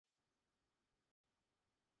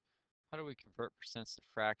How do we convert percents to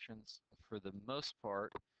fractions? For the most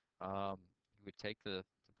part, you would take the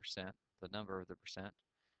percent, the number of the percent.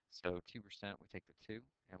 So 2%, we take the 2,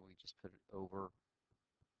 and we just put it over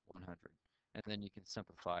 100. And then you can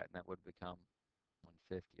simplify it, and that would become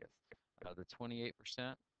 1/50th. The 28%,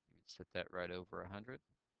 you would set that right over 100.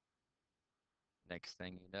 Next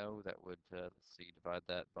thing you know, that would, let's see, divide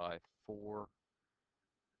that by 4,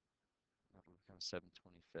 that would become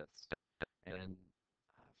 7/25ths. And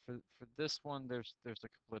for this one, there's a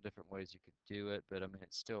couple of different ways you could do it, but I mean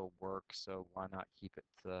it still works. So why not keep it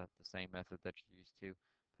the same method that you're used to?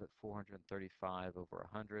 Put 435 over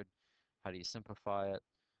 100. How do you simplify it?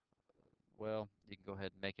 Well, you can go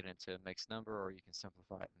ahead and make it into a mixed number, or you can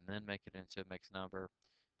simplify it and then make it into a mixed number.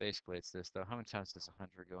 Basically, it's this though. How many times does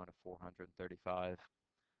 100 go into 435?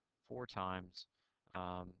 4 times.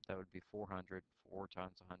 That would be 400. 4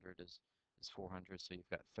 times 100 is 400. So you've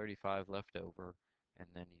got 35 left over, and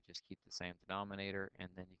then you just keep the same denominator, and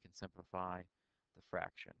then you can simplify the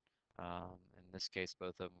fraction. In this case,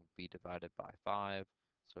 both of them would be divided by 5,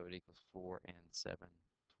 so it equals 4 and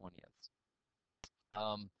 7/20ths.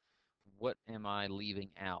 What am I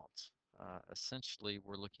leaving out? Essentially,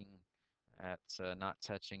 we're looking at not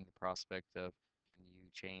touching the prospect of, can you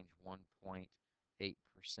change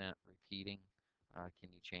 1.8% repeating?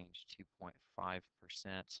 Can you change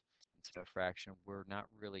 2.5% into a fraction? We're not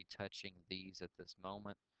really touching these at this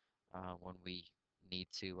moment. When we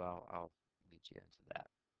need to, I'll lead you into that.